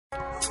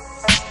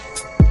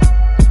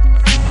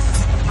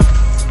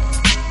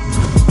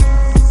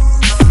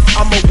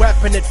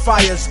infinite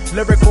fires,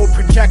 lyrical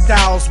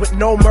projectiles with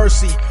no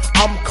mercy.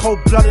 I'm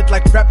cold-blooded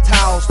like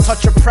reptiles.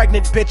 Touch a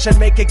pregnant bitch and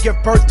make her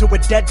give birth to a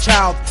dead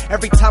child.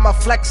 Every time I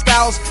flex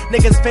styles,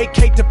 niggas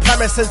vacate the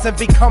premises and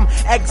become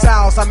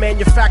exiles. I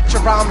manufacture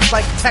rhymes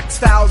like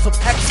textiles of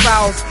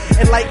X-Files.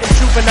 Enlightened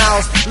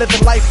juveniles,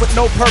 living life with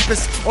no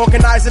purpose.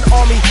 Organize an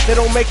army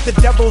that'll make the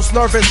devils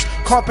nervous.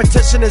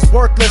 Competition is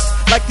worthless,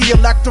 like the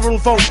electoral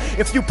vote.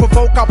 If you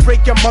provoke, I'll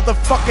break your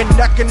motherfucking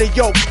neck in the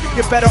yoke.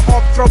 You're better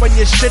off throwing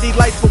your shitty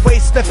life away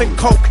sniffing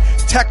coke.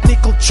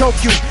 Technique will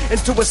choke you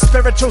into a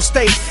spiritual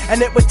state,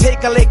 and it would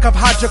take a lake of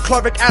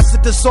hydrochloric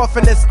acid to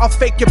soften this. I'll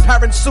fake your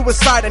parents'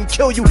 suicide and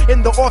kill you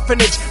in the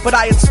orphanage, but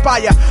I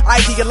inspire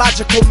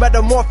ideological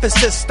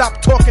metamorphosis.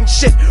 Stop talking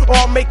shit or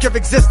I'll make your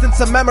existence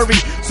a memory,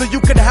 so you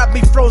can have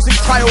me frozen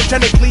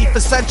cryogenically for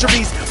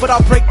centuries. But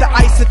I'll break the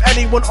ice if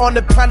anyone on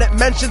the planet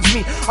mentions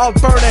me. I'll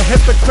burn a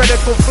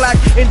hypocritical flag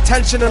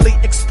intentionally.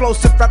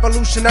 Explosive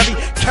revolutionary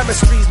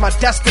chemistry's my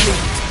destiny.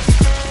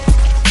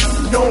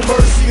 No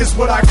mercy is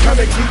what I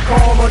chemically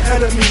bomb on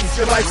enemies.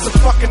 Your life's a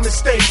fucking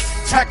mistake.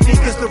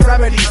 Technique is the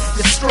remedy.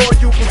 Destroy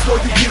you before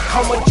you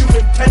become what you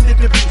intended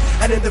to be.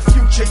 And in the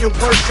future you'll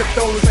worship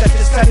those that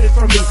descended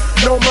from me.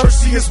 No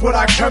mercy is what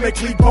I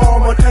chemically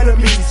bomb on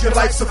enemies. Your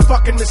life's a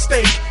fucking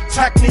mistake.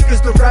 Technique is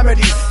the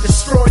remedy.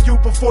 Destroy you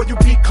before you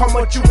become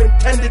what you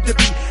intended to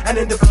be. And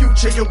in the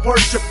future you'll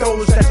worship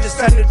those that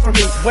descended from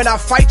me. When I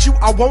fight you,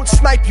 I won't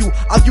snipe you.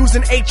 I'll use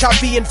an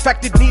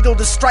HIV-infected needle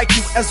to strike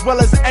you, as well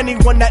as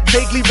anyone that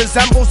vaguely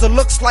resembles or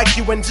looks like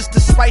you. And just to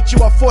spite you,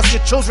 I'll force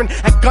your children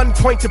at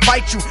gunpoint to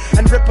bite you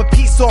and rip a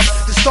piece off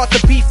to start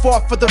the beef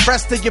off for the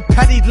rest of your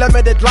petty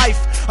limited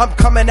life. I'm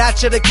coming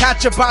at you to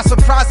catch you by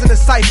surprise in the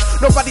sight.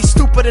 Nobody's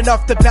stupid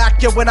enough to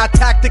back you when I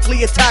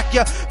tactically attack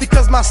you,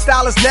 because my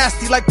style is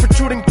nasty like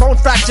protruding bone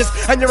fractures,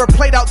 and you're a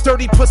played out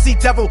dirty pussy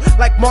devil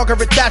like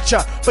Margaret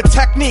Thatcher. But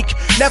technique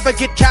never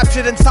get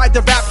captured inside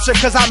the rapture,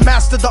 cause I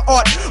master the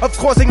art of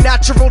causing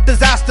natural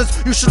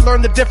disasters. You should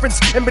learn the difference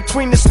in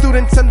between the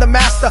students and the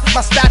master.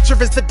 My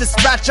stature is the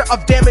dispatcher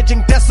of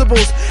damaging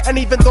decibels, and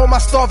even though my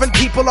starving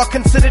people are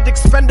considered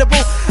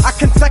expendable, I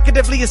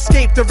consecutively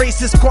escape the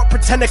racist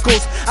corporate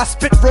tentacles. I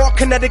spit raw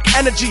kinetic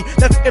energy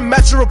that's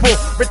immeasurable.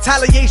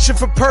 Retaliation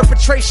for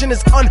perpetration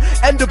is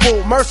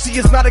unendable. Mercy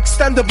is not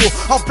extendable.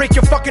 I'll break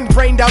your fucking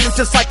brain down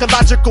into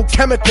psychological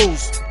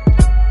chemicals.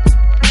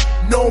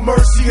 No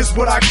mercy is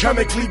what I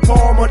chemically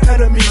bomb on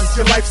enemies.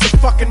 Your life's a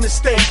fucking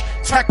mistake.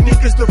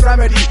 Technique is the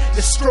remedy.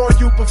 Destroy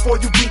you before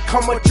you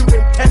become what you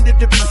intended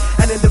to be.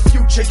 And in the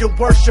future you'll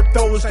worship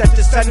those that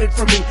descended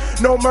from me.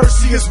 No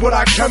mercy is what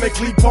I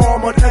chemically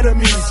bomb on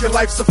enemies. Your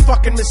life's a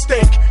fucking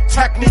mistake.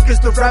 Technique is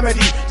the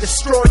remedy.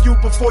 Destroy you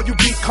before you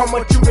become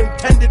what you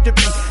intended to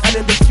be. And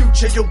in the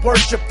future you'll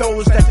worship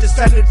those that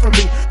descended from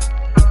me.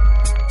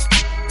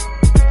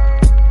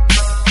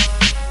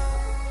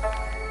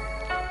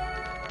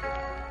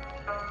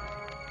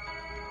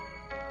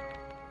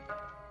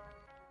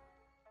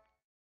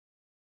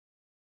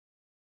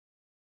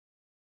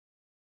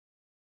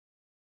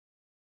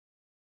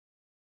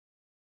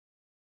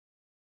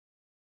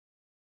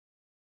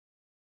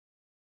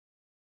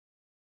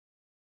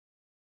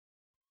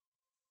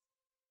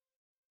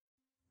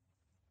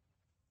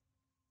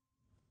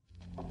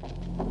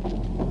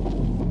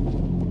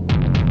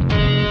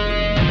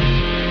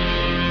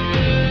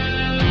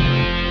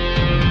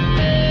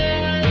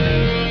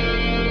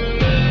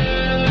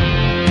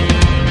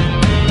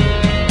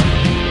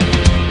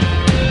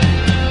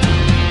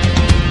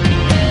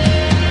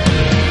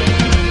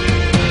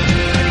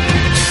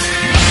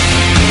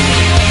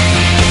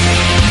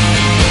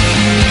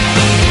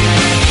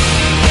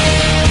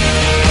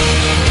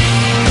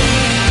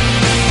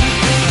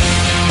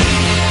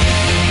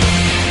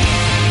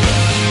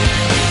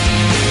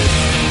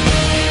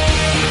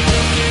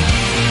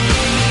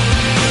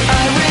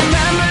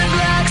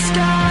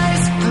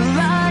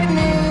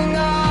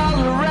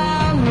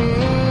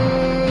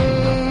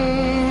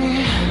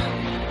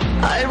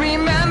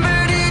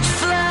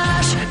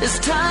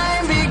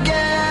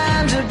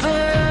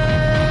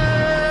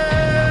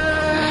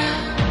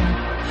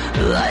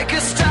 Like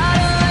a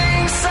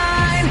startling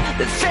sign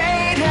that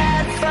fate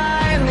had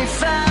finally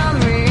found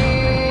me,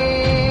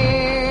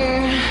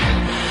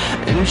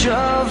 and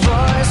your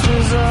voice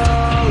was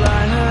all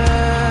I heard.